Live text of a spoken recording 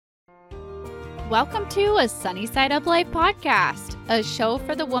Welcome to a Sunny Side Up Life podcast, a show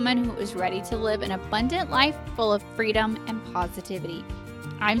for the woman who is ready to live an abundant life full of freedom and positivity.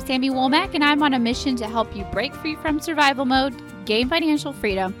 I'm Sammy Womack, and I'm on a mission to help you break free from survival mode, gain financial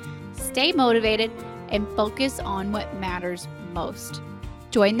freedom, stay motivated, and focus on what matters most.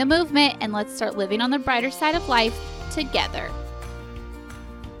 Join the movement and let's start living on the brighter side of life together.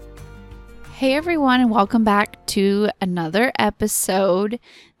 Hey everyone, and welcome back to another episode.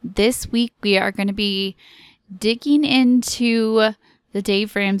 This week we are going to be digging into the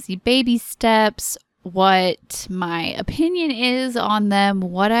Dave Ramsey baby steps, what my opinion is on them,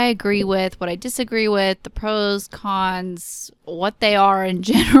 what I agree with, what I disagree with, the pros, cons, what they are in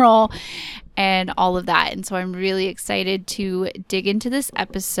general, and all of that. And so I'm really excited to dig into this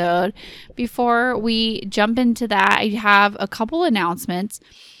episode. Before we jump into that, I have a couple announcements.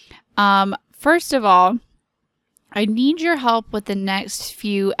 First of all, I need your help with the next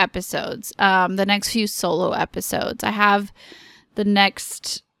few episodes, the next few solo episodes. I have the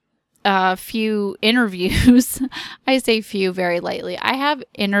next few interviews. I say few very lightly. I have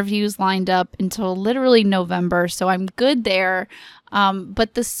interviews lined up until literally November, so I'm good there.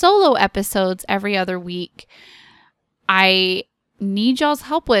 But the solo episodes every other week, I need y'all's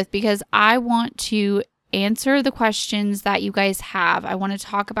help with because I want to answer the questions that you guys have. I want to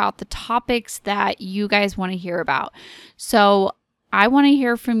talk about the topics that you guys want to hear about. So I want to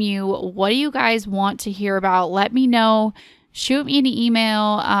hear from you. What do you guys want to hear about? Let me know. Shoot me an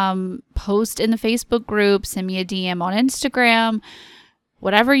email, post in the Facebook group, send me a DM on Instagram.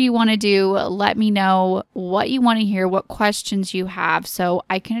 Whatever you want to do, let me know what you want to hear, what questions you have so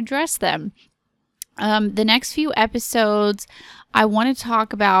I can address them. The next few episodes, I want to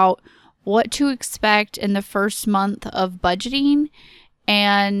talk about what to expect in the first month of budgeting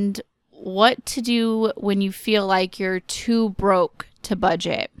and what to do when you feel like you're too broke to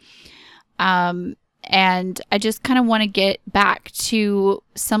budget. And I just kind of want to get back to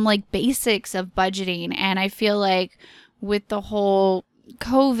some like basics of budgeting. And I feel like with the whole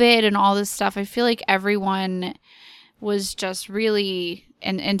COVID and all this stuff, I feel like everyone was just really,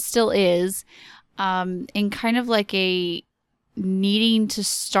 and still is, in kind of like a needing to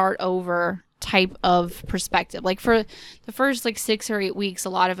start over type of perspective. Like for the first like 6 or 8 weeks, a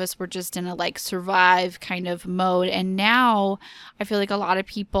lot of us were just in a like survive kind of mode. And now I feel like a lot of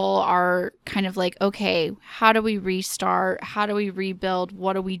people are kind of like, okay, how do we restart? How do we rebuild?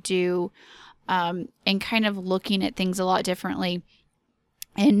 What do we do? And kind of looking at things a lot differently.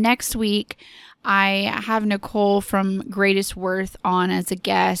 And next week, I have Nicole from Greatest Worth on as a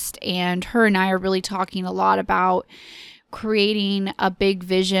guest, and her and I are really talking a lot about creating a big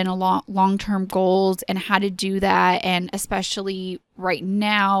vision, a long-term goals, and how to do that, and especially right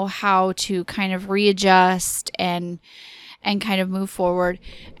now, how to kind of readjust and kind of move forward.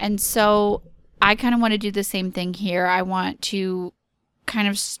 And so I kind of want to do the same thing here. I want to kind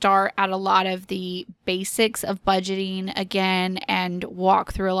of start at a lot of the basics of budgeting again and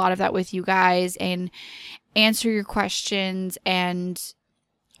walk through a lot of that with you guys and answer your questions and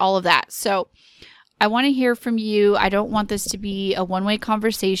all of that. So I want to hear from you. I don't want this to be a one-way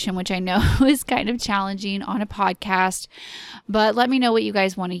conversation, which I know is kind of challenging on a podcast, but let me know what you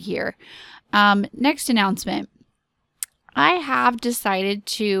guys want to hear. Next announcement. I have decided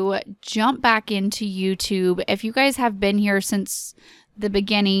to jump back into YouTube. If you guys have been here since the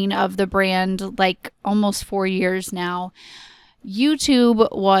beginning of the brand, like almost 4 years now,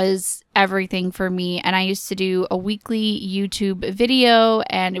 YouTube was everything for me, and I used to do a weekly YouTube video,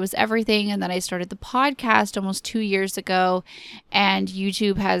 and it was everything. And then I started the podcast almost 2 years ago, and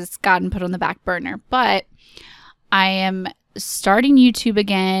YouTube has gotten put on the back burner. But I am starting YouTube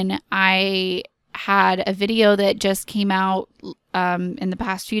again. I had a video that just came out in the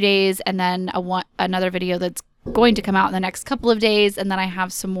past few days, and then another video that's going to come out in the next couple of days, and then I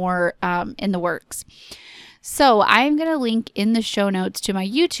have some more in the works. So I'm going to link in the show notes to my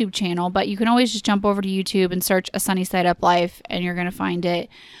YouTube channel, but you can always just jump over to YouTube and search A Sunny Side Up Life, and you're going to find it.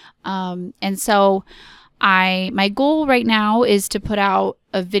 And so my goal right now is to put out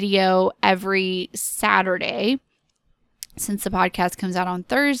a video every Saturday. Since the podcast comes out on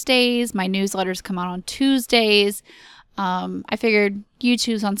Thursdays, my newsletters come out on Tuesdays. I figured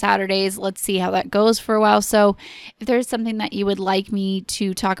YouTube's on Saturdays. Let's see how that goes for a while. So if there's something that you would like me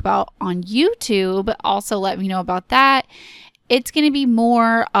to talk about on YouTube, also let me know about that. It's going to be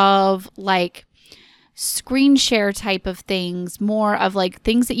more of like screen share type of things, more of like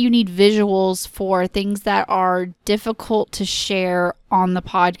things that you need visuals for, things that are difficult to share on the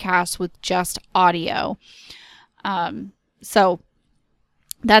podcast with just audio. So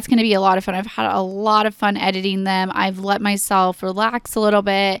that's going to be a lot of fun. I've had a lot of fun editing them. I've let myself relax a little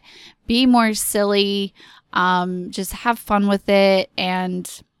bit, be more silly, just have fun with it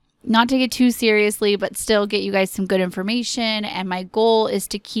and not take it too seriously, but still get you guys some good information. And my goal is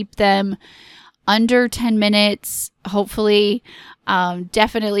to keep them under 10 minutes, hopefully,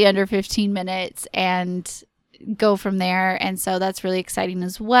 definitely under 15 minutes, and go from there. And so that's really exciting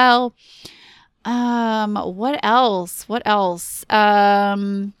as well. What else?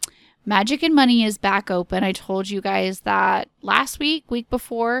 Magic and Money is back open. I told you guys that last week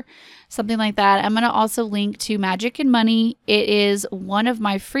before, something like that. I'm going to also link to Magic and Money. It is one of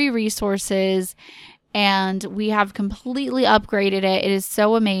my free resources, and we have completely upgraded it. It is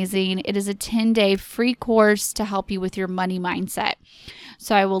so amazing. It is a 10-day free course to help you with your money mindset.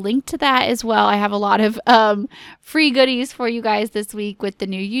 So I will link to that as well. I have a lot of free goodies for you guys this week with the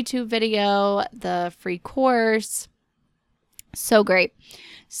new YouTube video, the free course. So great.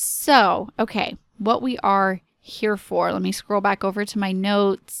 So, okay, what we are here for. Let me scroll back over to my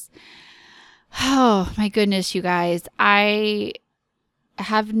notes. Oh, my goodness, you guys. I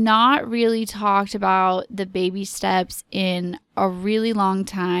have not really talked about the baby steps in a really long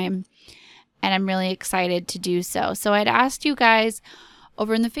time, and I'm really excited to do so. So I'd asked you guys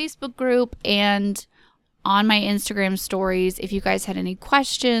over in the Facebook group and on my Instagram stories if you guys had any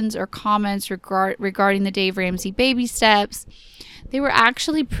questions or comments regarding the Dave Ramsey baby steps. They were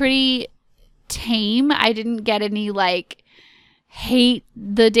actually pretty tame. I didn't get any like hate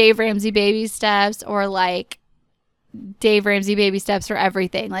the Dave Ramsey baby steps or like Dave Ramsey baby steps or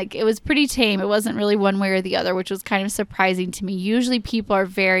everything. Like, it was pretty tame. It wasn't really one way or the other, which was kind of surprising to me. Usually people are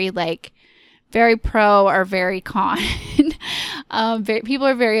very pro or very con. People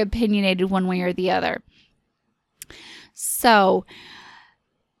are very opinionated one way or the other. So,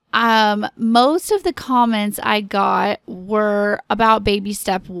 most of the comments I got were about baby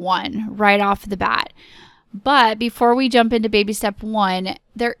step 1 right off the bat. But before we jump into baby step 1,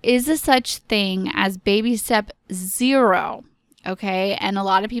 there is a such thing as baby step 0. Okay. And a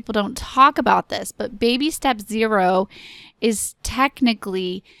lot of people don't talk about this, but baby step 0 is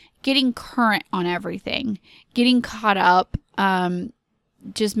technically getting current on everything, getting caught up,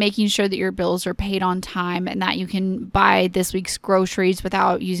 just making sure that your bills are paid on time and that you can buy this week's groceries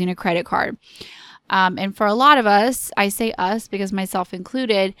without using a credit card. And for a lot of us, I say us because myself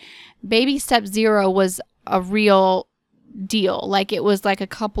included, baby step 0 was a real deal. Like, it was like a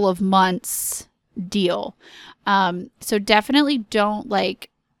couple of months deal. So definitely don't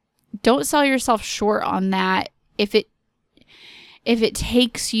sell yourself short on that. If it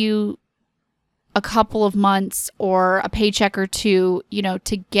takes you a couple of months or a paycheck or two,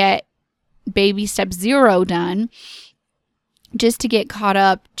 to get baby step 0 done, just to get caught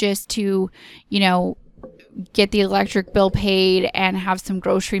up, just to, get the electric bill paid and have some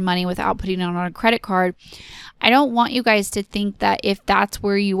grocery money without putting it on a credit card. I don't want you guys to think that if that's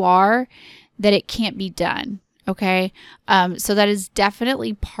where you are, that it can't be done. Okay. So that is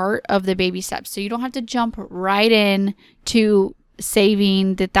definitely part of the baby steps. So you don't have to jump right in to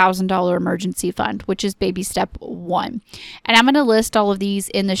saving the $1,000 emergency fund, which is baby step 1. And I'm going to list all of these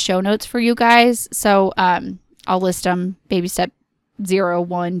in the show notes for you guys. So, I'll list them, baby step 0,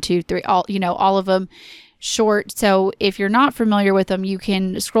 1, 2, 3, all of them short. So if you're not familiar with them, you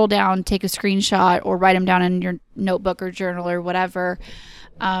can scroll down, take a screenshot, or write them down in your notebook or journal or whatever.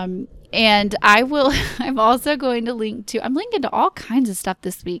 And I'm also going to I'm linking to all kinds of stuff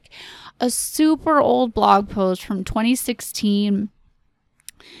this week. A super old blog post from 2016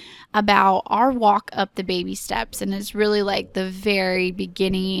 about our walk up the baby steps. And it's really like the very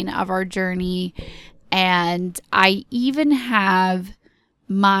beginning of our journey. And I even have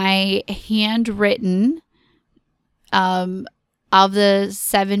my handwritten, of the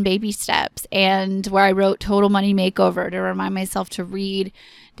 7 baby steps, and where I wrote Total Money Makeover to remind myself to read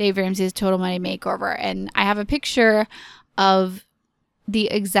Dave Ramsey's Total Money Makeover. And I have a picture of the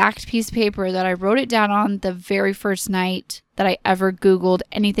exact piece of paper that I wrote it down on the very first night that I ever Googled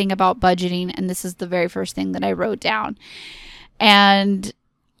anything about budgeting. And this is the very first thing that I wrote down. And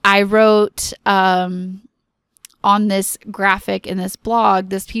I wrote, on this graphic in this blog,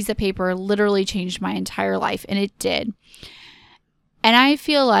 this piece of paper literally changed my entire life, and it did. And I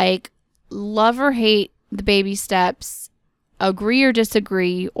feel like, love or hate the baby steps, agree or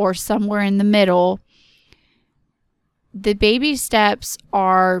disagree, or somewhere in the middle, the baby steps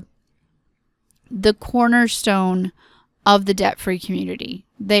are the cornerstone of the debt-free community.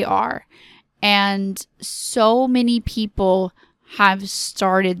 They are. And so many people have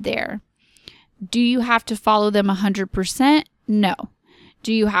started there. Do you have to follow them 100%? No.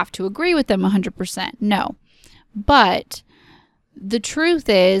 Do you have to agree with them 100%? No. But the truth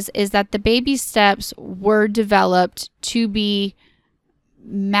is that the baby steps were developed to be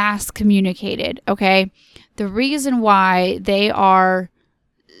mass communicated, okay? The reason why they are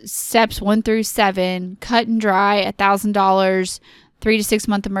steps 1 through 7, cut and dry, $1,000, 3 to 6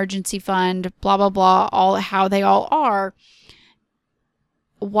 month emergency fund, blah, blah, blah, all how they all are,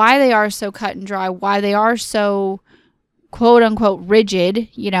 why they are so cut and dry, why they are so quote unquote rigid.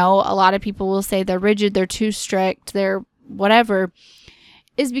 You know, a lot of people will say they're rigid, they're too strict, they're whatever,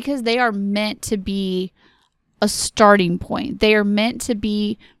 is because they are meant to be a starting point. They are meant to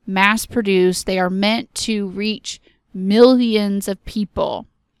be mass produced. They are meant to reach millions of people.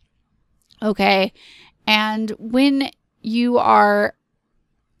 Okay. And when you are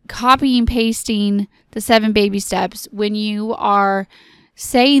copying, pasting the 7 baby steps, when you are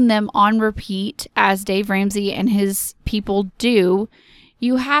saying them on repeat, as Dave Ramsey and his people do,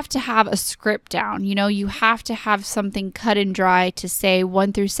 you have to have a script down. You know, you have to have something cut and dry to say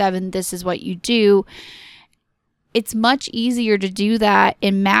 1 through 7, this is what you do. It's much easier to do that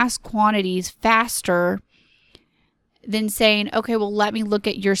in mass quantities faster than saying, okay, well, let me look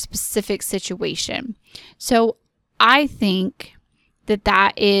at your specific situation. So I think that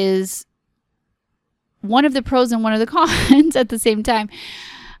that is one of the pros and one of the cons at the same time.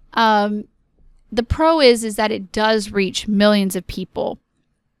 The pro is that it does reach millions of people.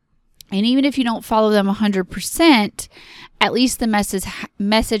 And even if you don't follow them 100%, at least the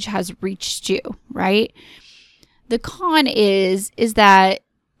message has reached you, right? The con is that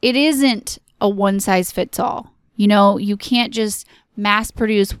it isn't a one size fits all. You know, you can't just mass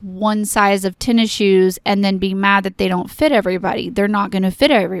produce one size of tennis shoes and then be mad that they don't fit everybody. They're not going to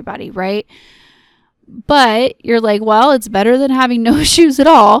fit everybody, right? But you're like, well, it's better than having no shoes at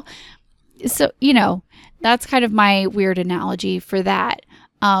all. So, you know, that's kind of my weird analogy for that.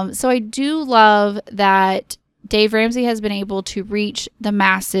 So I do love that Dave Ramsey has been able to reach the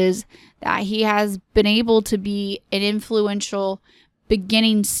masses, that he has been able to be an influential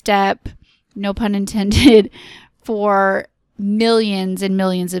beginning step, no pun intended, for millions and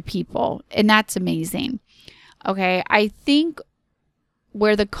millions of people. And that's amazing. Okay. I think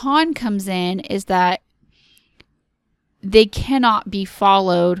where the con comes in is that they cannot be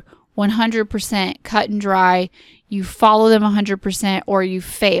followed 100% cut and dry. You follow them 100% or you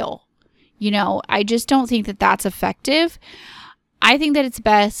fail. You know, I just don't think that that's effective. I think that it's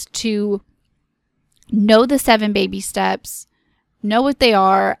best to know the 7 baby steps, know what they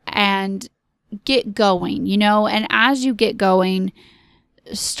are, and get going, you know, and as you get going,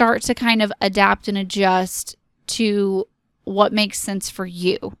 start to kind of adapt and adjust to what makes sense for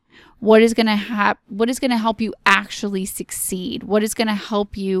you. What is going to help you actually succeed? What is going to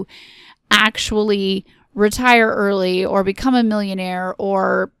help you actually retire early or become a millionaire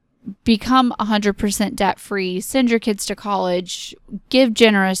or become 100% debt free, send your kids to college, give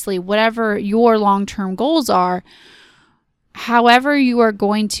generously, whatever your long-term goals are. However you are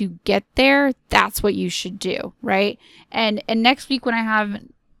going to get there, that's what you should do, right? And next week when I have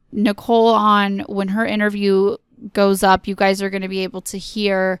Nicole on, when her interview goes up, you guys are going to be able to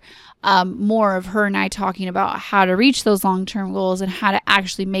hear more of her and I talking about how to reach those long-term goals and how to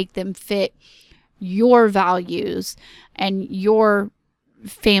actually make them fit your values and your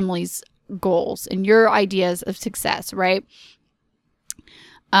family's goals and your ideas of success, right?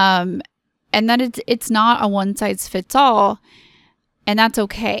 And that it's not a one size fits all, and that's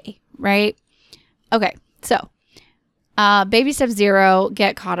okay, right? Okay, so baby step 0,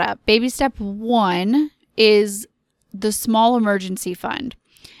 get caught up. Baby step 1 is the small emergency fund.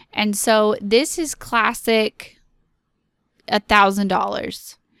 And so this is classic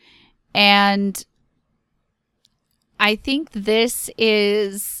 $1,000. And I think this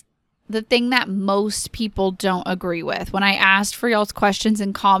is the thing that most people don't agree with. When I asked for y'all's questions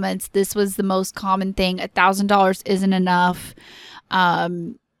and comments, this was the most common thing. $1,000 isn't enough.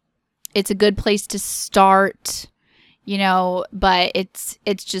 It's a good place to start, you know, but it's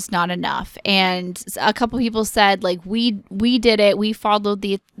just not enough. And a couple people said, like, we did it. We followed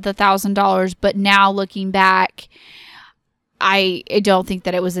the $1,000, but now looking back, I don't think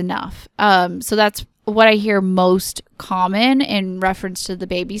that it was enough. So that's what I hear most common in reference to the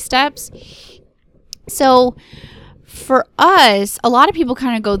baby steps. So for us, a lot of people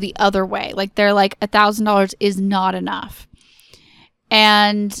kind of go the other way. Like they're like, $1,000 is not enough.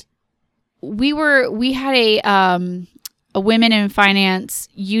 And we had a Women in Finance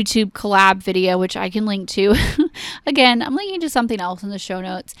YouTube collab video, which I can link to. Again, I'm linking to something else in the show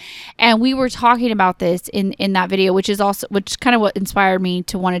notes. And we were talking about this in that video, which kind of what inspired me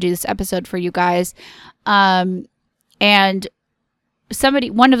to want to do this episode for you guys. And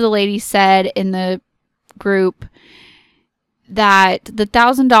one of the ladies said in the group that the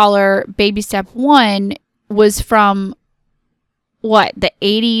 $1,000 baby step one was from what, the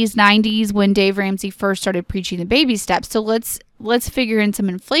 80s, 90s, when Dave Ramsey first started preaching the baby steps. So let's figure in some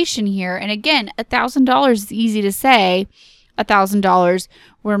inflation here. And again, $1,000 is easy to say. $1,000,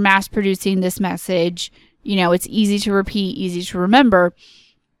 we're mass producing this message. You know, it's easy to repeat, easy to remember.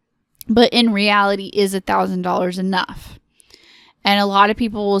 But in reality, is $1,000 enough? And a lot of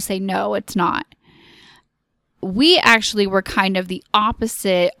people will say, no, it's not. We actually were kind of the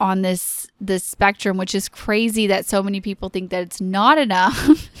opposite on this spectrum, which is crazy that so many people think that it's not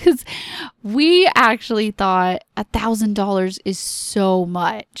enough, because we actually thought $1,000 is so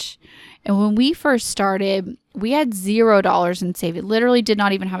much. And when we first started, we had $0 in savings. Literally did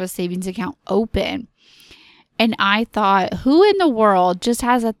not even have a savings account open. And I thought, who in the world just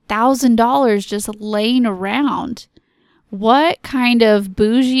has $1,000 just laying around? What kind of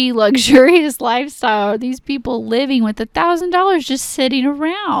bougie, luxurious lifestyle are these people living with $1,000 just sitting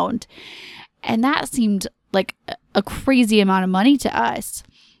around? And that seemed like a crazy amount of money to us.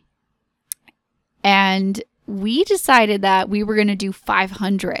 And we decided that we were going to do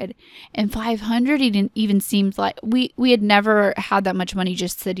 500. And 500 even seemed like we had never had that much money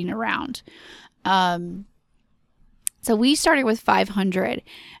just sitting around. So we started with 500.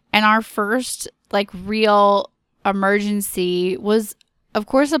 And our first like real emergency was, of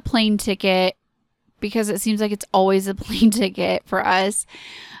course, a plane ticket, because it seems like it's always a plane ticket for us.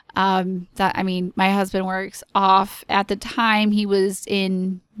 My husband works off. At the time, he was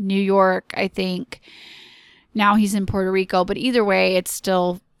in New York, I think. Now he's in Puerto Rico, but either way, it's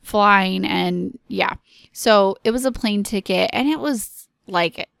still flying. And yeah, so it was a plane ticket, and it was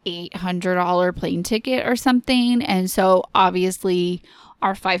like an $800 plane ticket or something. And so obviously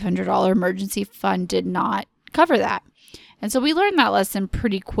our $500 emergency fund did not cover that. And so we learned that lesson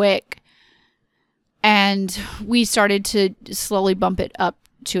pretty quick, and we started to slowly bump it up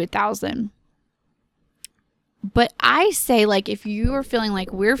to 1,000. But I say, like, if you are feeling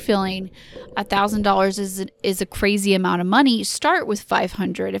like we're feeling, $1,000 is a crazy amount of money, start with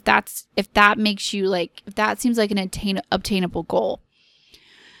 500. If that makes you like, if that seems like an obtainable goal.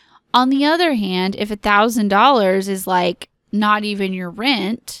 On the other hand, if $1,000 is like not even your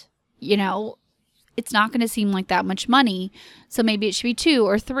rent, you know, it's not going to seem like that much money. So maybe it should be 2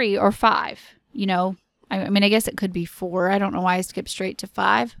 or 3 or 5, you know. I mean, I guess it could be 4. I don't know why I skipped straight to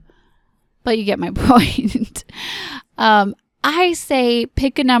 5, but you get my point. I say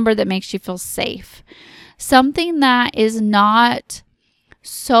pick a number that makes you feel safe. Something that is not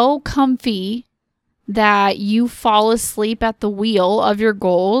so comfy that you fall asleep at the wheel of your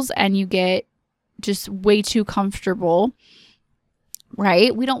goals and you get just way too comfortable.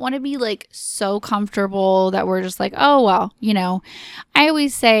 Right? We don't want to be like so comfortable that we're just like, oh, well, you know. I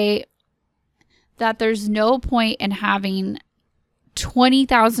always say that there's no point in having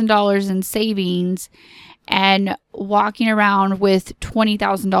 $20,000 in savings and walking around with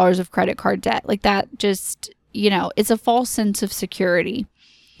 $20,000 of credit card debt. Like that just, you know, it's a false sense of security.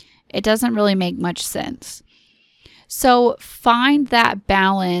 It doesn't really make much sense. So find that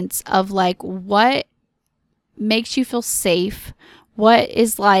balance of like what makes you feel safe. What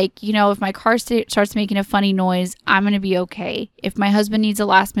is like, you know, if my car starts making a funny noise, I'm going to be okay. If my husband needs a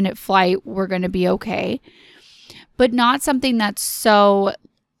last minute flight, we're going to be okay. But not something that's so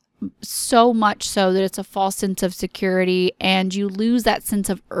much so that it's a false sense of security and you lose that sense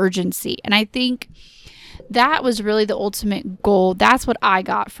of urgency. And I think that was really the ultimate goal. That's what I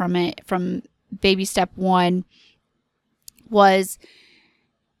got from it, from baby step 1, was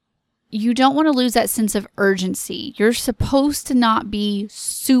you don't want to lose that sense of urgency. You're supposed to not be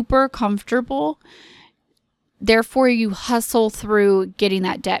super comfortable. Therefore, you hustle through getting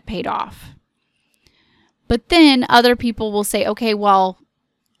that debt paid off. But then other people will say, okay, well,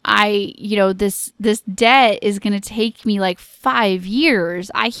 this debt is going to take me like 5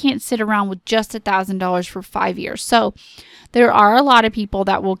 years. I can't sit around with just $1,000 for 5 years. So there are a lot of people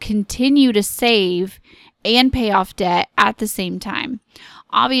that will continue to save and pay off debt at the same time.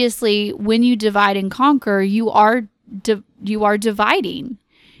 Obviously, when you divide and conquer, you are dividing.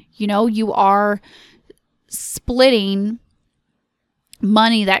 You know, you are splitting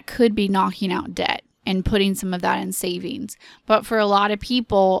money that could be knocking out debt and putting some of that in savings. But for a lot of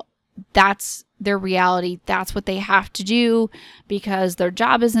people, that's their reality. That's what they have to do because their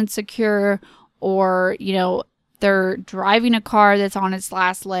job isn't secure, or, you know, they're driving a car that's on its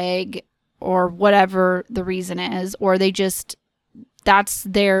last leg, or whatever the reason is, or that's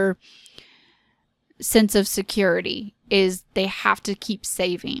their sense of security, is they have to keep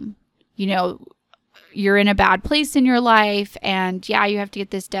saving. You know, you're in a bad place in your life and yeah, you have to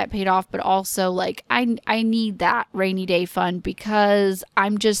get this debt paid off, but also like I need that rainy day fund because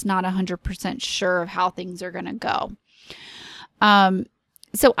I'm just not 100% sure of how things are going to go.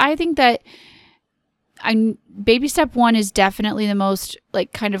 So I think that baby step 1 is definitely the most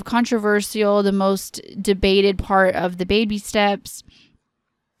like kind of controversial, the most debated part of the baby steps.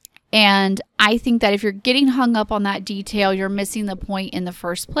 And I think that if you're getting hung up on that detail, you're missing the point in the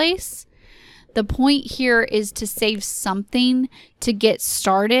first place. The point here is to save something to get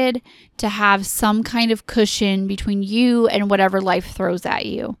started, to have some kind of cushion between you and whatever life throws at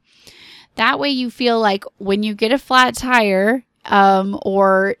you. That way you feel like when you get a flat tire,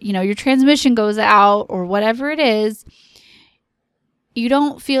 or, you know, your transmission goes out or whatever it is, you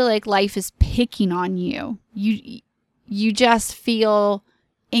don't feel like life is picking on you. You just feel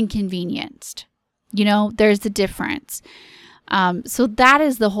inconvenienced. You know, there's a difference. So that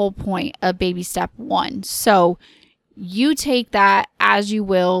is the whole point of baby step 1. So you take that as you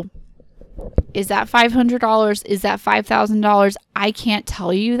will. Is that $500? Is that $5,000? I can't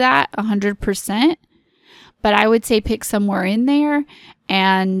tell you that 100%, but I would say pick somewhere in there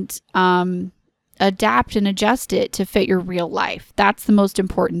and adapt and adjust it to fit your real life. That's the most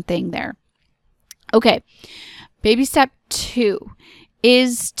important thing there. Okay. Baby step 2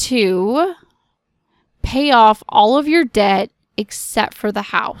 is to pay off all of your debt except for the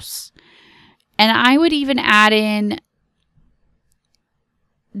house. And I would even add in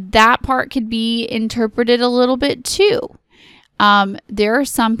that part could be interpreted a little bit too. There are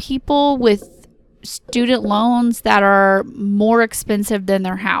some people with student loans that are more expensive than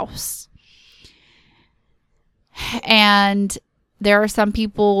their house. And there are some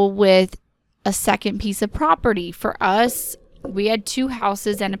people with a second piece of property. For us, we had 2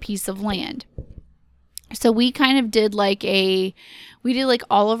 houses and a piece of land. So we kind of did like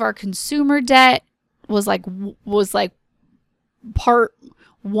all of our consumer debt was like part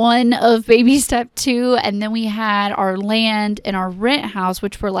 1 of baby step 2. And then we had our land and our rent house,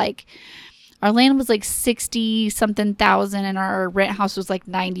 which were like, our land was like 60 something thousand and our rent house was like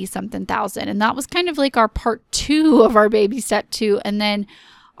 90 something thousand. And that was kind of like our part 2 of our baby step 2. And then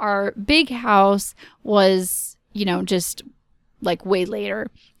our big house was, you know, just like way later,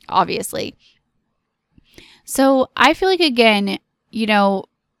 obviously. So I feel like, again, you know,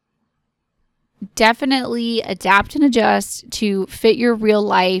 definitely adapt and adjust to fit your real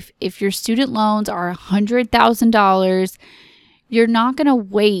life. If your student loans are $100,000, you're not going to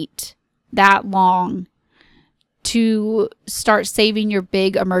wait that long to start saving your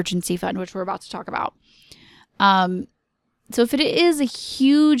big emergency fund, which we're about to talk about. So if it is a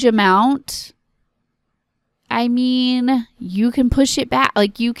huge amount, I mean, you can push it back.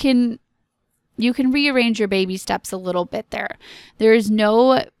 Like you can rearrange your baby steps a little bit there. There is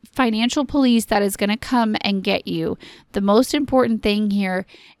no financial police that is going to come and get you. The most important thing here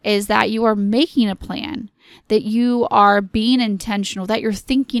is that you are making a plan, that you are being intentional, that you're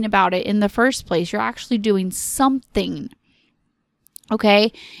thinking about it in the first place. You're actually doing something.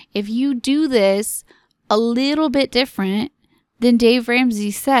 Okay? If you do this a little bit different than Dave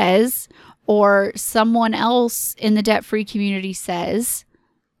Ramsey says, or someone else in the debt-free community says,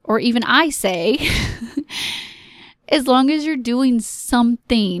 or even I say, as long as you're doing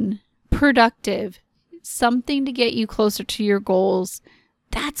something productive, something to get you closer to your goals,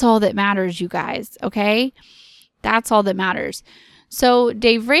 that's all that matters, you guys, okay? That's all that matters. So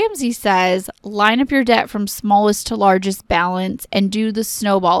Dave Ramsey says, line up your debt from smallest to largest balance and do the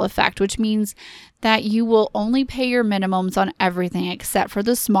snowball effect, which means that you will only pay your minimums on everything except for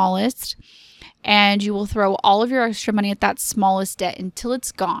the smallest. And you will throw all of your extra money at that smallest debt until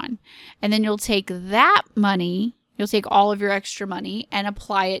it's gone. And then you'll take that money, you'll take all of your extra money and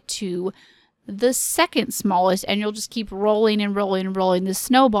apply it to the second smallest. And you'll just keep rolling and rolling and rolling the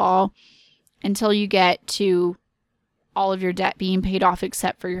snowball until you get to all of your debt being paid off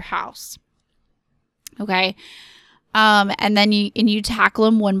except for your house. Okay. And then you tackle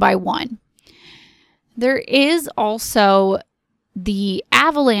them one by one. There is also the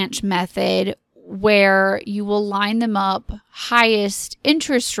avalanche method, where you will line them up highest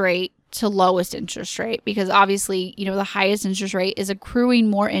interest rate to lowest interest rate, because obviously, you know, the highest interest rate is accruing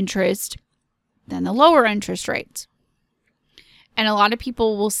more interest than the lower interest rates. And a lot of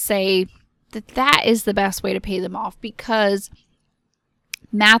people will say that that is the best way to pay them off because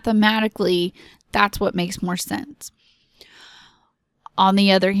mathematically, that's what makes more sense. On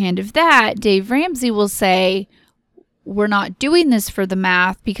the other hand of that, Dave Ramsey will say, we're not doing this for the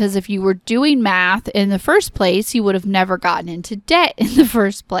math, because if you were doing math in the first place, you would have never gotten into debt in the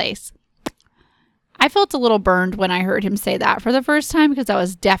first place. I felt a little burned when I heard him say that for the first time, because that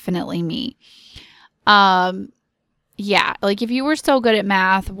was definitely me. Yeah, like if you were so good at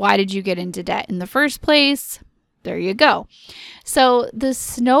math, why did you get into debt in the first place? There you go. So the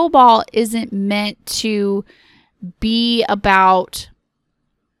snowball isn't meant to be about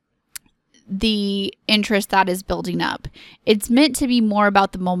the interest that is building up. It's meant to be more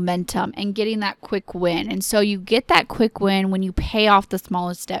about the momentum and getting that quick win. And so you get that quick win when you pay off the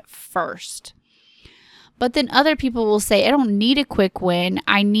smallest debt first. But then other people will say, I don't need a quick win.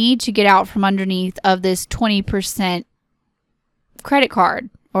 I need to get out from underneath of this 20% credit card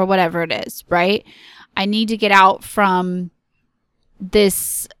or whatever it is, right? I need to get out from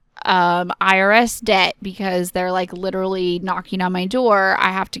this IRS debt because they're like literally knocking on my door.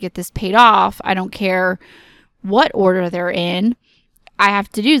 I have to get this paid off. I don't care what order they're in. I have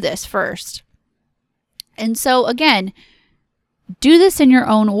to do this first. And so again, do this in your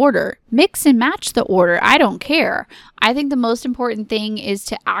own order. Mix and match the order. I don't care. I think the most important thing is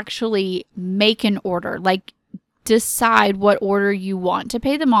to actually make an order. Like, decide what order you want to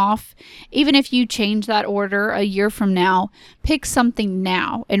pay them off. Even if you change that order a year from now, pick something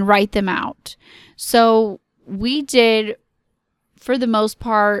now and write them out. So we did, for the most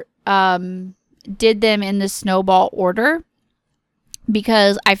part, did them in the snowball order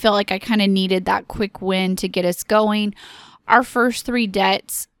because I felt like I kind of needed that quick win to get us going. Our first 3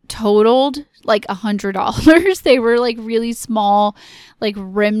 debts totaled like $100. They were like really small, like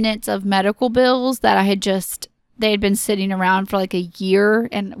remnants of medical bills that they had been sitting around for like a year.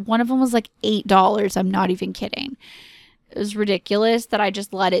 And one of them was like $8. I'm not even kidding. It was ridiculous that I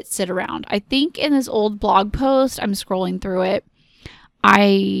just let it sit around. I think in this old blog post, I'm scrolling through it.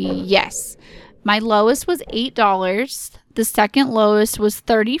 Yes, my lowest was $8. The second lowest was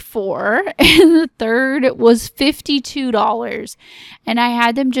 $34, and the third was $52. And I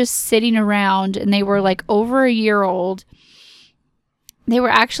had them just sitting around, and they were like over a year old. They were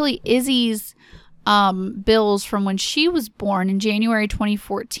actually Izzy's bills from when she was born in January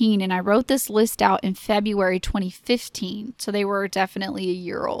 2014, and I wrote this list out in February 2015. So they were definitely a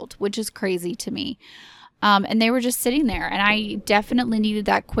year old, which is crazy to me. And they were just sitting there, and I definitely needed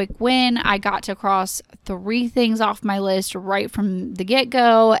that quick win. I got to cross 3 things off my list right from the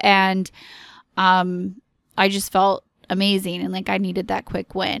get-go, and I just felt amazing, and like I needed that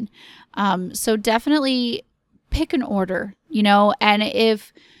quick win. So definitely pick an order, and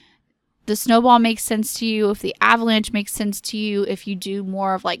if the snowball makes sense to you, if the avalanche makes sense to you, if you do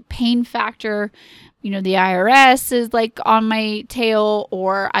more of like pain factor, the IRS is like on my tail,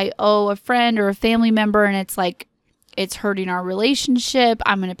 or I owe a friend or a family member and it's like, it's hurting our relationship,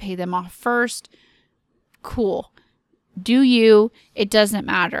 I'm going to pay them off first. Cool. Do you? It doesn't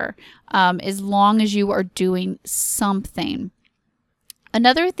matter. As long as you are doing something.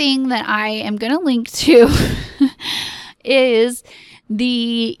 Another thing that I am going to link to is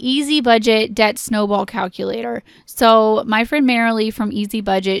the Easy Budget Debt Snowball Calculator. So my friend Marilee from Easy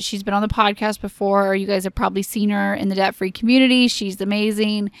Budget, she's been on the podcast before. You guys have probably seen her in the debt-free community. She's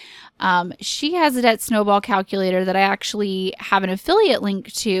amazing. She has a debt snowball calculator that I actually have an affiliate link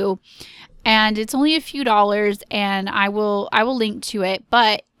to, and it's only a few dollars, and I will link to it,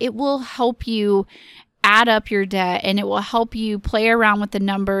 but it will help you add up your debt, and it will help you play around with the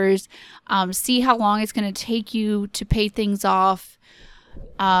numbers, see how long it's going to take you to pay things off.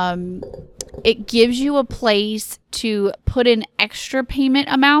 It gives you a place to put in extra payment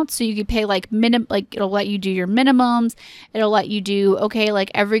amounts, so you can pay like it'll let you do your minimums. It'll let you do, okay,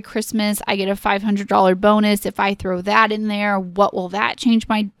 like every Christmas I get a $500 bonus. If I throw that in there, what will that change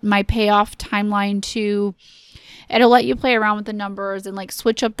my payoff timeline to? It'll let you play around with the numbers and like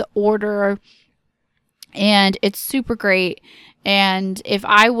switch up the order. And it's super great. And if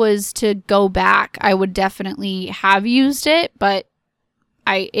I was to go back, I would definitely have used it, but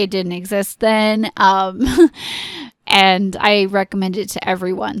it didn't exist then. And I recommend it to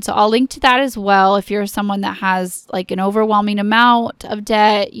everyone. So I'll link to that as well. If you're someone that has like an overwhelming amount of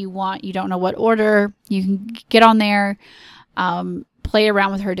debt, you don't know what order, you can get on there, play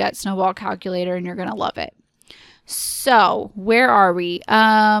around with her debt snowball calculator, and you're going to love it. So where are we?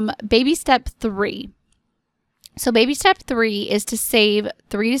 Baby step 3. So baby step 3 is to save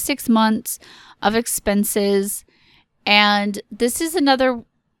 3 to 6 months of expenses. And this is another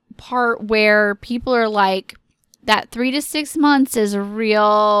part where people are like, that 3 to 6 months is a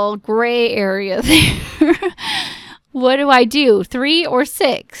real gray area there. What do I do? 3 or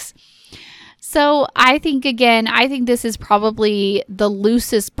 6? So I think this is probably the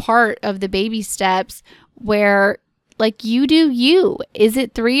loosest part of the baby steps, where like you do you. Is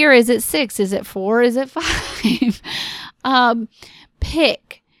it 3 or is it 6? Is it 4? Is it 5?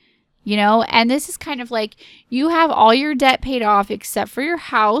 Pick. And this is kind of like, you have all your debt paid off except for your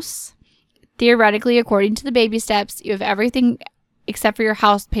house. theoretically, according to the baby steps, you have everything except for your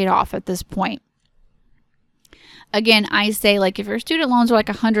house paid off at this point. Again, I say, like, if your student loans are like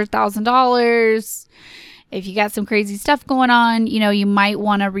 $100,000, if you got some crazy stuff going on, you know, you might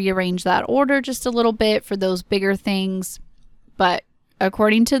want to rearrange that order just a little bit for those bigger things. But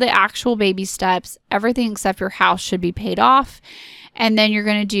according to the actual baby steps, everything except your house should be paid off. And then you're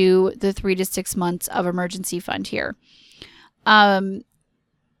going to do the 3 to 6 months of emergency fund here.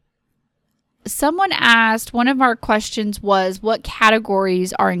 Someone asked, one of our questions was, what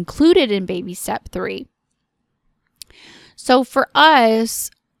categories are included in baby step 3? So for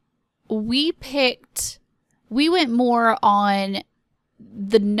us, we went more on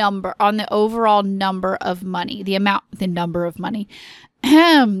the overall number of money, the amount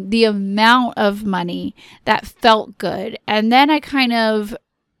of money that felt good. And then I kind of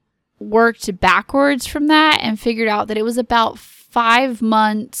worked backwards from that and figured out that it was about 5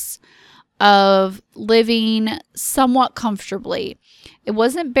 months of living somewhat comfortably. It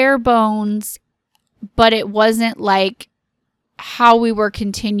wasn't bare bones, but it wasn't like how we were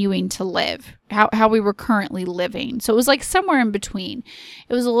continuing to live, how we were currently living. So it was like somewhere in between.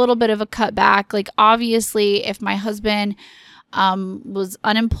 It was a little bit of a cutback. Like, obviously, if my husband was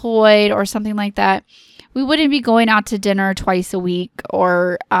unemployed or something like that, we wouldn't be going out to dinner twice a week,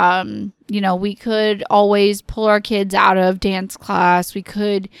 or, we could always pull our kids out of dance class. We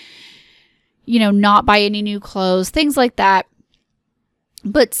could, not buy any new clothes, things like that,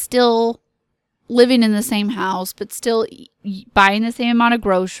 but still living in the same house, but still buying the same amount of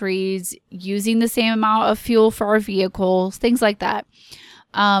groceries, using the same amount of fuel for our vehicles, things like that.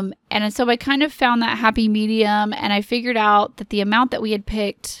 And so I kind of found that happy medium, and I figured out that the amount that we had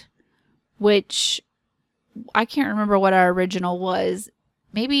picked, which I can't remember what our original was,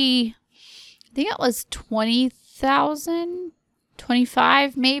 maybe, I think it was 20,000,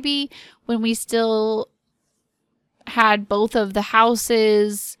 25 maybe, when we still had both of the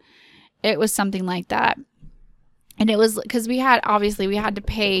houses. It was something like that. And it was because we had to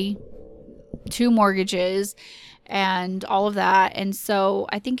pay 2 mortgages and all of that. And so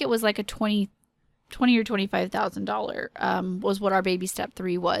I think it was like a $20,000 or $25,000 was what our baby step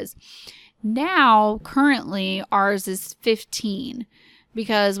 3 was. Now, currently, ours is 15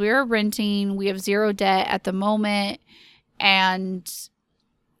 because we are renting. We have 0 debt at the moment. And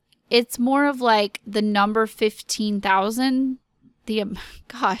it's more of like the number 15,000. The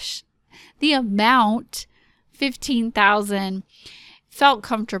amount 15,000 felt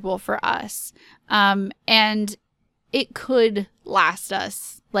comfortable for us. And it could last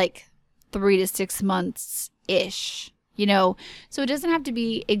us like 3 to 6 months ish, so it doesn't have to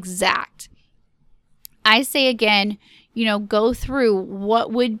be exact. I say again, go through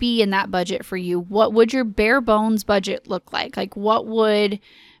what would be in that budget for you. What would your bare bones budget look like? Like, what would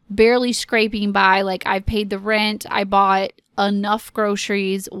barely scraping by, like, I paid the rent, I bought enough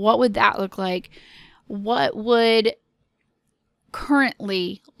groceries, what would that look like? What would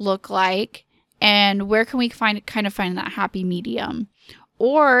currently look like? And where can we find that happy medium?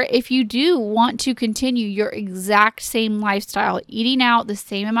 Or if you do want to continue your exact same lifestyle, eating out the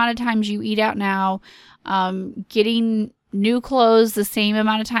same amount of times you eat out now, getting new clothes the same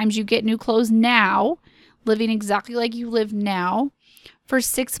amount of times you get new clothes now, living exactly like you live now, for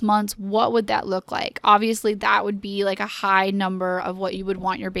 6 months, what would that look like? Obviously, that would be like a high number of what you would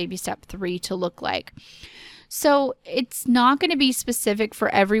want your baby step 3 to look like. So it's not going to be specific for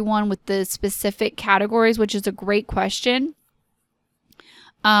everyone with the specific categories, which is a great question.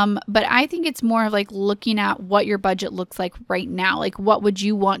 But I think it's more of like looking at what your budget looks like right now. Like, what would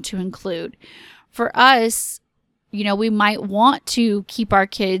you want to include? For us, we might want to keep our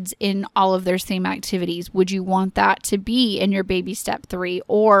kids in all of their same activities. Would you want that to be in your baby step 3?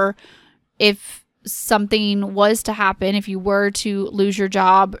 Or if something was to happen, if you were to lose your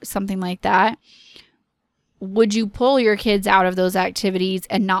job, something like that, would you pull your kids out of those activities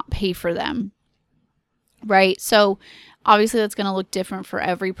and not pay for them? Right? So obviously that's going to look different for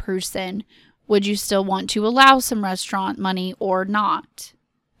every person. Would you still want to allow some restaurant money or not?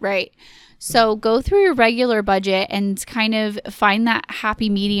 Right? So go through your regular budget and kind of find that happy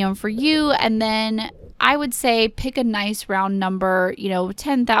medium for you. And then I would say pick a nice round number,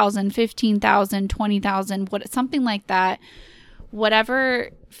 10,000, 15,000, 20,000, something like that.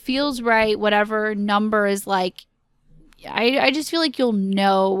 Whatever feels right, whatever number is like, I just feel like you'll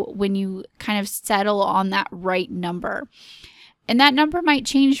know when you kind of settle on that right number. And that number might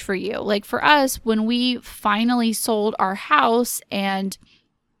change for you. Like for us, when we finally sold our house and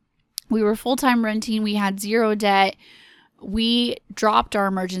we were full-time renting, we had 0 debt, we dropped our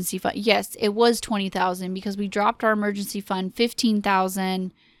emergency fund. Yes, it was 20,000 because we dropped our emergency fund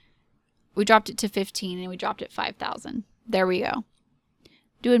 15,000 we dropped it to 15 and we dropped it 5,000. There we go.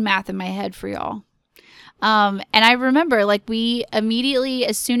 Doing math in my head for y'all. And I remember, like, we immediately,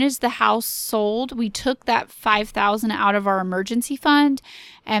 as soon as the house sold, we took that 5,000 out of our emergency fund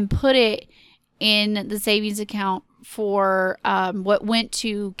and put it in the savings account for what went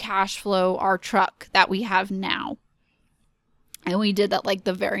to cash flow our truck that we have now. And we did that like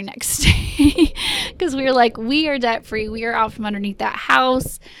the very next day because we were like, we are debt free. We are out from underneath that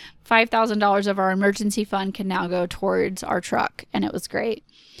house. $5,000 of our emergency fund can now go towards our truck. And it was great.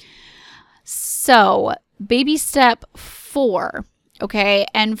 So baby step 4. Okay.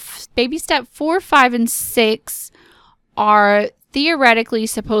 And baby step 4, 5, and 6 are theoretically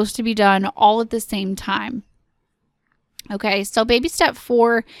supposed to be done all at the same time. Okay, so baby step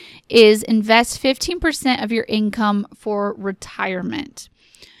 4 is invest 15% of your income for retirement.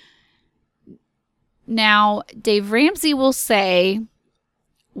 Now, Dave Ramsey will say,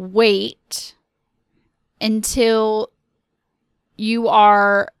 wait until you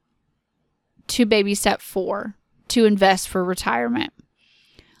are to baby step 4 to invest for retirement.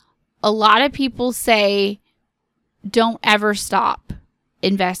 A lot of people say, don't ever stop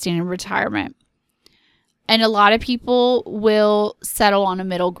investing in retirement. And a lot of people will settle on a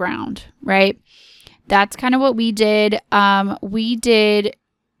middle ground, right? That's kind of what we did.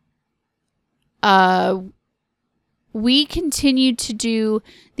 We continued to do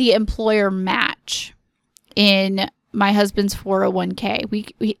the employer match in my husband's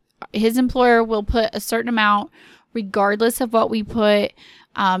 401k. His employer will put a certain amount regardless of what we put.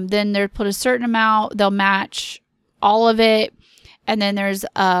 Then they'll put a certain amount. They'll match all of it. And then there's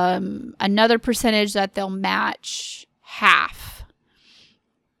another percentage that they'll match half.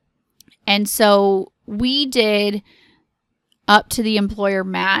 And so we did up to the employer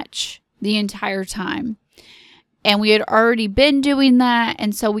match the entire time. And we had already been doing that.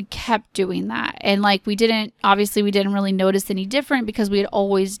 And so we kept doing that. And like we didn't really notice any different because we had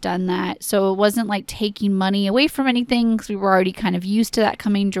always done that. So it wasn't like taking money away from anything because we were already kind of used to that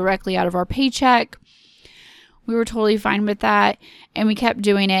coming directly out of our paycheck. We were totally fine with that, and we kept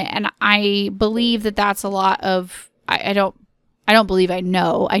doing it. And I believe that that's a lot of, I know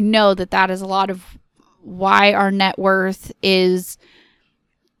that is a lot of why our net worth is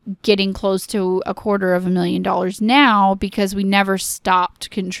getting close to $250,000 now, because we never stopped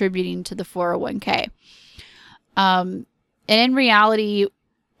contributing to the 401k. And in reality,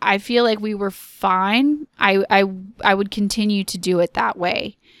 I feel like we were fine. I would continue to do it that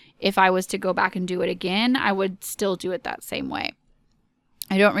way. If I was to go back and do it again, I would still do it that same way.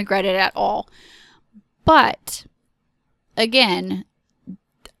 I don't regret it at all. But again,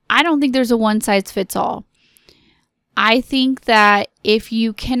 I don't think there's a one size fits all. I think that if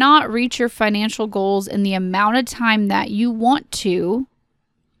you cannot reach your financial goals in the amount of time that you want to,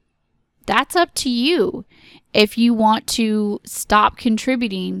 that's up to you. If you want to stop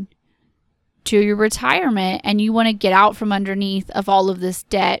contributing to your retirement and you want to get out from underneath of all of this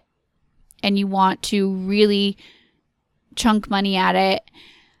debt, and you want to really chunk money at it,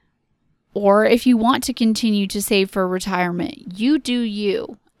 or if you want to continue to save for retirement, you do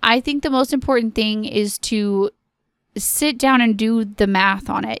you. I think the most important thing is to sit down and do the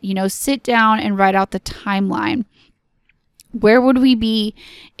math on it. Sit down and write out the timeline. Where would we be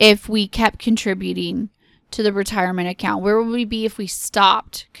if we kept contributing to the retirement account? Where would we be if we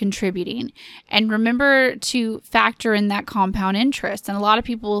stopped contributing? And remember to factor in that compound interest. And a lot of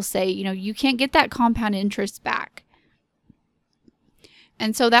people will say, you can't get that compound interest back.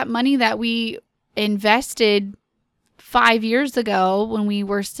 And so that money that we invested 5 years ago when we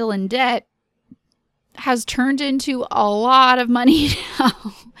were still in debt has turned into a lot of money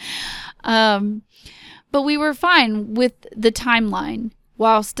now. But we were fine with the timeline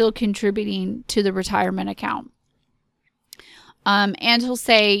while still contributing to the retirement account. And he'll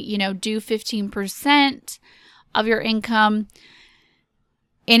say, do 15% of your income.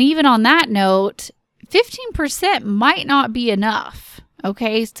 And even on that note, 15% might not be enough.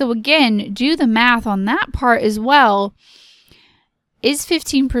 Okay, so again, do the math on that part as well. Is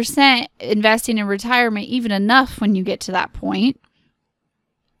 15% investing in retirement even enough when you get to that point?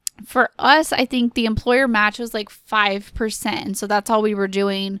 For us, I think the employer match was like 5%. And so that's all we were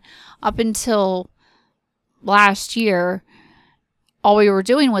doing up until last year. All we were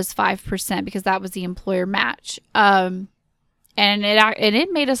doing was 5% because that was the employer match. And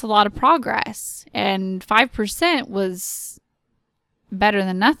it made us a lot of progress. And 5% was better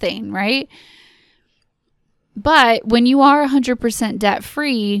than nothing, right? But when you are 100% debt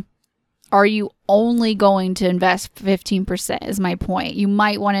free, are you only going to invest 15% is my point. You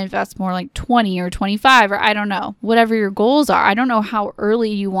might want to invest more like 20 or 25 or I don't know, whatever your goals are. I don't know how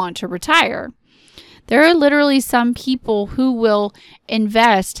early you want to retire. There are literally some people who will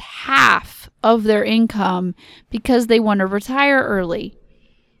invest half of their income because they want to retire early.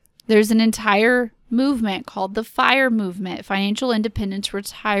 There's an entire movement called the FIRE movement, Financial Independence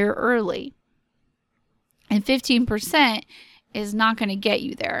Retire Early. And 15% is not going to get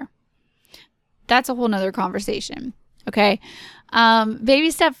you there. That's a whole nother conversation. Okay.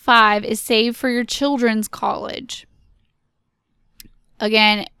 Baby step 5 is save for your children's college.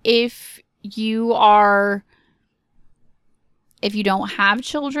 Again, if you don't have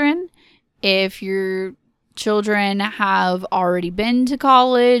children, if your children have already been to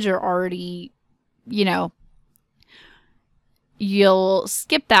college or already, you'll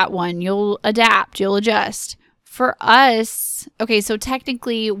skip that one. You'll adapt, you'll adjust. For us, okay, so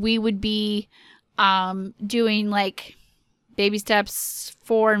technically we would be doing like baby steps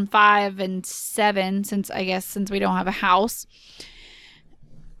 4 and 5 and 7 since we don't have a house.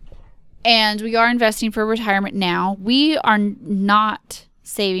 And we are investing for retirement now. We are not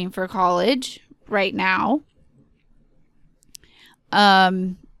saving for college right now.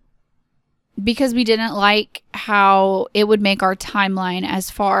 Because we didn't like how it would make our timeline as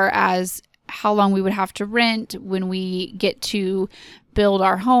far as how long we would have to rent when we get to build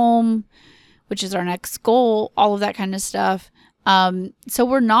our home, which is our next goal, all of that kind of stuff. So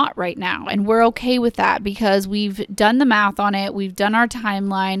we're not right now, and we're okay with that because we've done the math on it. We've done our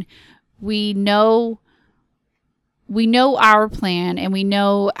timeline. We know our plan and we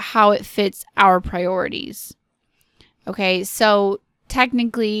know how it fits our priorities. Okay, so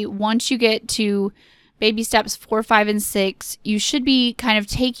technically, once you get to baby steps 4, 5, and 6, you should be kind of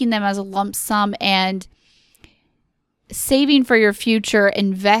taking them as a lump sum and saving for your future,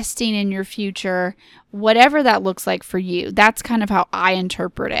 investing in your future, whatever that looks like for you. That's kind of how I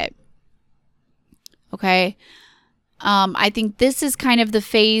interpret it. Okay. I think this is kind of the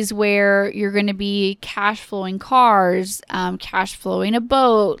phase where you're going to be cash flowing cars, cash flowing a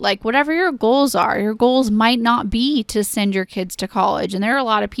boat, like whatever your goals are. Your goals might not be to send your kids to college. And there are a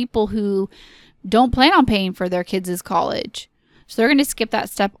lot of people who don't plan on paying for their kids' college. So they're going to skip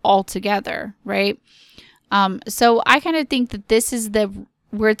that step altogether, right? So I kind of think that this is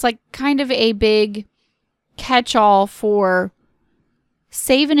where it's like kind of a big catch-all for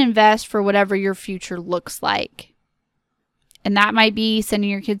save and invest for whatever your future looks like. And that might be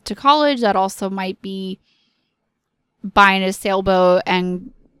sending your kids to college. That also might be buying a sailboat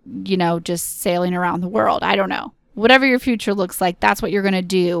and, just sailing around the world. I don't know. Whatever your future looks like, that's what you're going to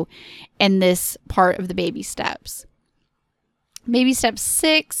do in this part of the baby steps. Baby step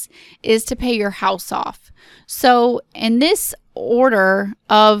 6 is to pay your house off. So in this order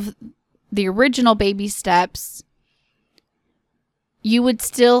of the original baby steps, you would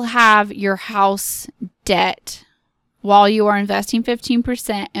still have your house debt while you are investing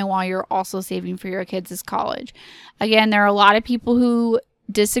 15% and while you're also saving for your kids' college. Again, there are a lot of people who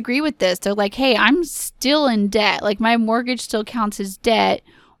disagree with this. They're like, hey, I'm still in debt. Like my mortgage still counts as debt.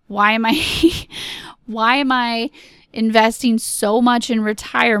 Why am I investing so much in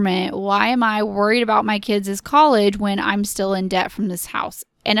retirement? Why am I worried about my kids' college when I'm still in debt from this house?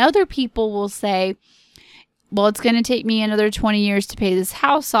 And other people will say, well, it's going to take me another 20 years to pay this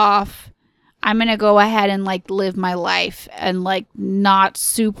house off. I'm going to go ahead and live my life and not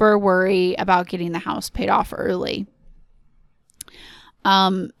super worry about getting the house paid off early.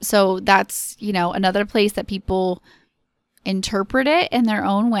 So that's, another place that people interpret it in their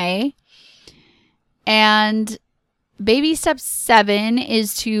own way. And baby step 7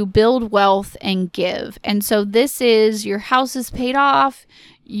 is to build wealth and give. And so this is your house is paid off.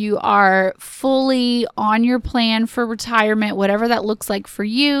 You are fully on your plan for retirement, whatever that looks like for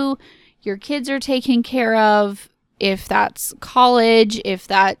you. Your kids are taken care of, if that's college, if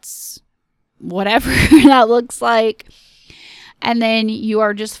that's whatever that looks like. And then you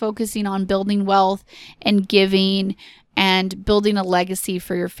are just focusing on building wealth and giving and building a legacy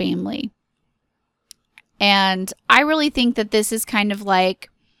for your family. And I really think that this is kind of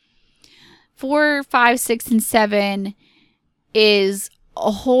 4, 5, 6, and 7 is a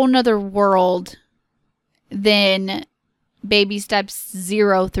whole nother world than baby steps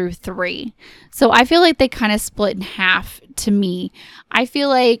 0 through 3. So I feel like they kind of split in half to me. I feel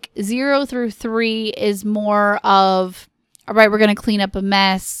like 0 through 3 is more of, all right, we're going to clean up a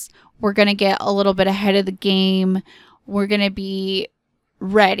mess. We're going to get a little bit ahead of the game. We're going to be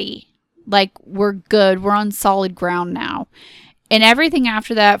ready. We're good. We're on solid ground now. And everything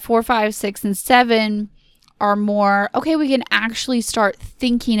after that, 4, 5, 6, and 7 are more, okay, we can actually start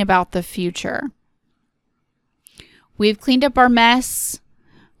thinking about the future. We've cleaned up our mess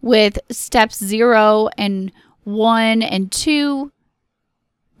with steps 0 and 1 and 2.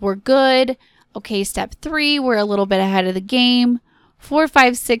 We're good. Okay, step 3, we're a little bit ahead of the game. 4,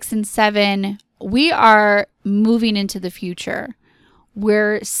 5, 6, and 7, we are moving into the future.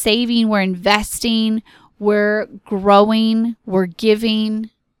 We're saving, we're investing, we're growing, we're giving,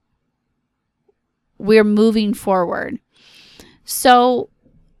 we're moving forward. So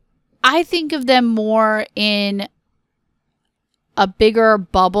I think of them more in a bigger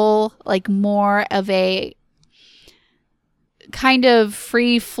bubble, like more of a kind of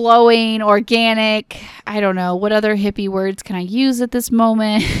free-flowing, organic, I don't know, what other hippie words can I use at this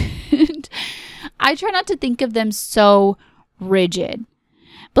moment? I try not to think of them so rigid.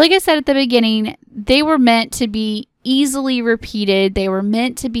 But like I said at the beginning, they were meant to be easily repeated. They were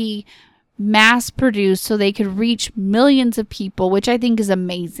meant to be mass-produced so they could reach millions of people, which I think is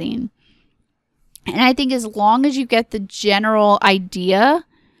amazing. And I think as long as you get the general idea,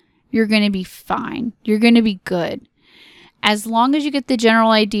 you're going to be fine. You're going to be good. As long as you get the general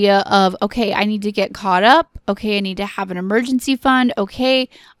idea of, okay, I need to get caught up. Okay, I need to have an emergency fund. Okay,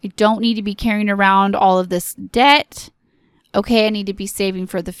 I don't need to be carrying around all of this debt. Okay, I need to be saving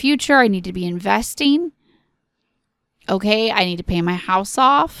for the future. I need to be investing. Okay, I need to pay my house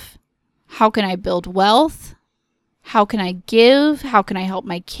off. How can I build wealth? How can I give? How can I help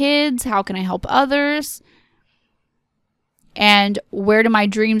my kids? How can I help others? And where do my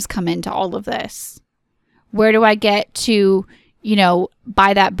dreams come into all of this? Where do I get to,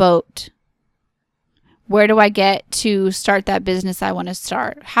 buy that boat? Where do I get to start that business I want to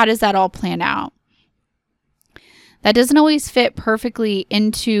start? How does that all plan out? That doesn't always fit perfectly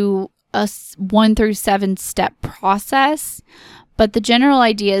into a 1 through 7 step process, but the general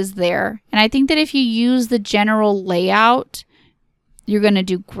idea is there. And I think that if you use the general layout, you're going to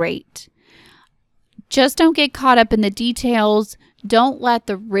do great. Just don't get caught up in the details. Don't let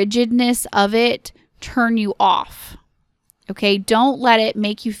the rigidness of it turn you off. Okay? Don't let it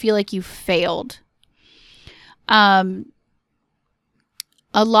make you feel like you failed. A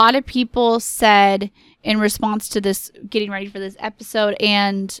lot of people said in response to this, getting ready for this episode,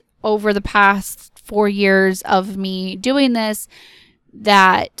 and over the past 4 years of me doing this,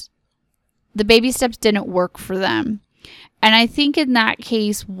 that the baby steps didn't work for them. And I think in that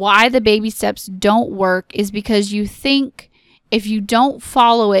case, why the baby steps don't work is because you think if you don't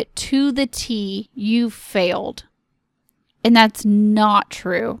follow it to the T, you failed. And that's not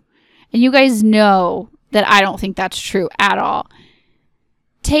true. And you guys know that I don't think that's true at all.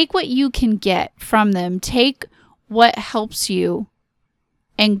 Take what you can get from them. Take what helps you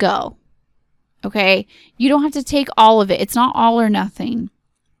and go. Okay? You don't have to take all of it. It's not all or nothing.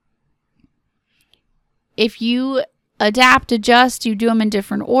 If you adapt, adjust, you do them in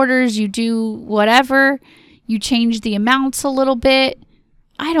different orders, you do whatever, you change the amounts a little bit,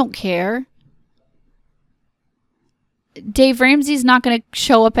 I don't care. Dave Ramsey's not going to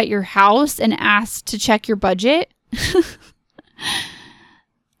show up at your house and ask to check your budget.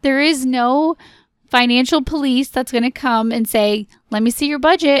 There is no financial police that's going to come and say, let me see your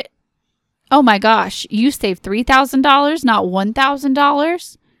budget. Oh my gosh, you saved $3,000, not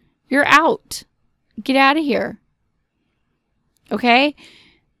 $1,000. You're out. Get out of here. Okay?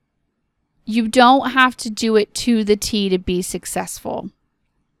 You don't have to do it to the T to be successful.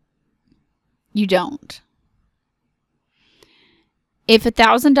 You don't. If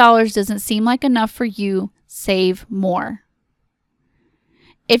 $1,000 doesn't seem like enough for you, save more.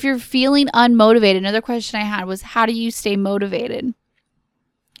 If you're feeling unmotivated, another question I had was, how do you stay motivated?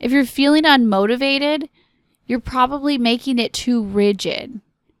 If you're feeling unmotivated, you're probably making it too rigid.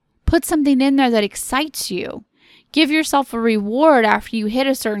 Put something in there that excites you. Give yourself a reward after you hit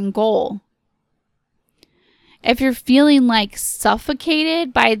a certain goal. If you're feeling like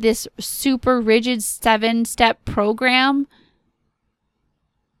suffocated by this super rigid 7-step program,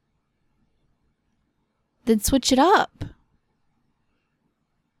 then switch it up.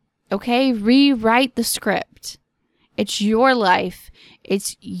 Okay? Rewrite the script. It's your life.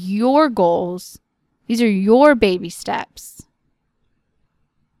 It's your goals. These are your baby steps.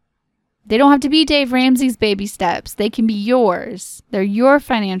 They don't have to be Dave Ramsey's baby steps. They can be yours. They're your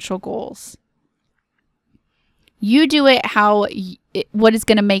financial goals. You do it what is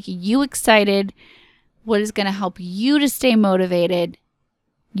going to make you excited, what is going to help you to stay motivated.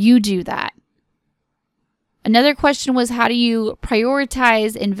 You do that. Another question was, how do you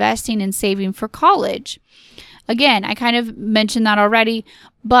prioritize investing and saving for college? Again, I kind of mentioned that already,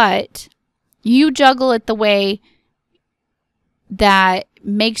 but you juggle it the way that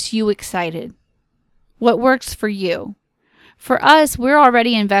makes you excited. What works for you? For us, we're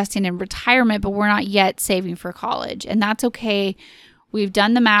already investing in retirement, but we're not yet saving for college. And that's okay. We've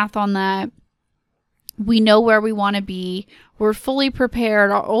done the math on that. We know where we want to be. We're fully prepared.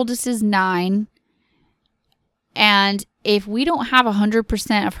 Our oldest is 9. And if we don't have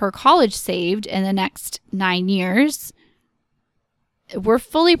 100% of her college saved in the next 9 years, we're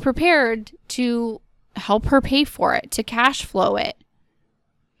fully prepared to help her pay for it, to cash flow it.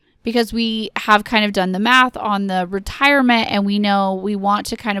 Because we have kind of done the math on the retirement, and we know we want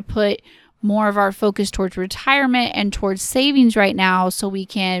to kind of put more of our focus towards retirement and towards savings right now so we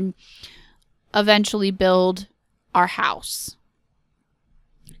can eventually build our house.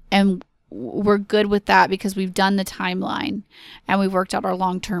 And we're good with that because we've done the timeline and we've worked out our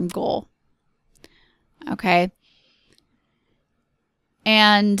long-term goal. Okay.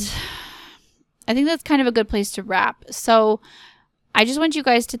 And I think that's kind of a good place to wrap. So I just want you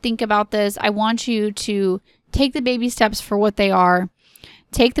guys to think about this. I want you to take the baby steps for what they are.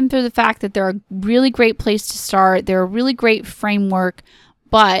 Take them through the fact that they're a really great place to start. They're a really great framework,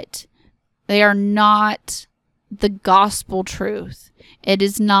 but they are not the gospel truth. It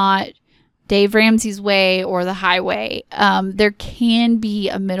is not Dave Ramsey's way or the highway. There can be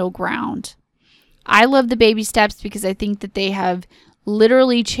a middle ground. I love the baby steps because I think that they have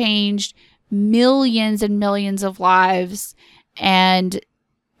literally changed millions and millions of lives, and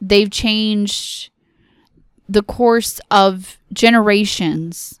they've changed the course of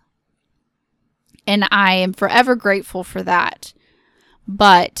generations. And I am forever grateful for that.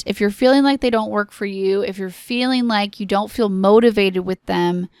 But if you're feeling like they don't work for you, if you're feeling like you don't feel motivated with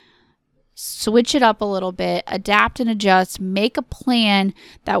them, switch it up a little bit, adapt and adjust, make a plan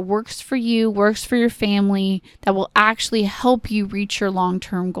that works for you, works for your family, that will actually help you reach your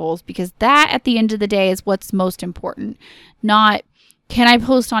long-term goals. Because that, at the end of the day, is what's most important. Not, can I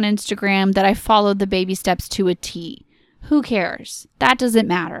post on Instagram that I followed the baby steps to a T? Who cares? That doesn't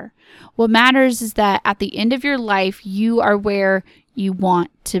matter. What matters is that at the end of your life, you are where you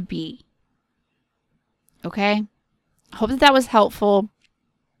want to be. Okay? Hope that was helpful.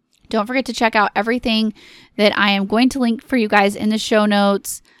 Don't forget to check out everything that I am going to link for you guys in the show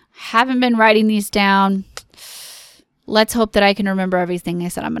notes. Haven't been writing these down. Let's hope that I can remember everything I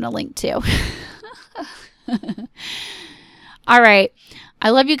said I'm going to link to. All right. I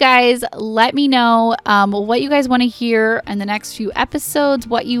love you guys. Let me know what you guys want to hear in the next few episodes,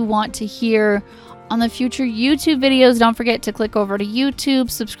 what you want to hear on the future YouTube videos. Don't forget to click over to YouTube,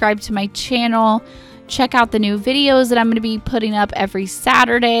 subscribe to my channel, check out the new videos that I'm going to be putting up every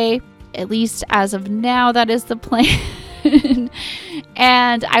Saturday. At least as of now, that is the plan.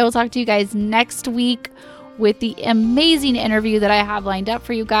 And I will talk to you guys next week with the amazing interview that I have lined up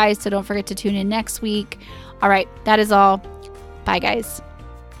for you guys. So don't forget to tune in next week. All right, that is all. Bye, guys.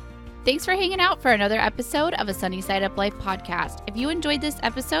 Thanks for hanging out for another episode of a Sunny Side Up Life podcast. If you enjoyed this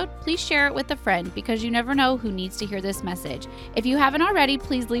episode, please share it with a friend because you never know who needs to hear this message. If you haven't already,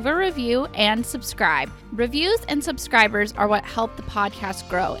 please leave a review and subscribe. Reviews and subscribers are what help the podcast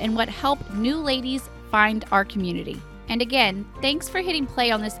grow and what help new ladies find our community. And again, thanks for hitting play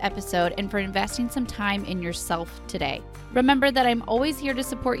on this episode and for investing some time in yourself today. Remember that I'm always here to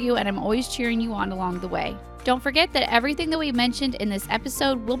support you and I'm always cheering you on along the way. Don't forget that everything that we mentioned in this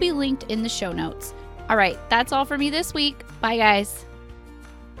episode will be linked in the show notes. All right, that's all for me this week. Bye, guys.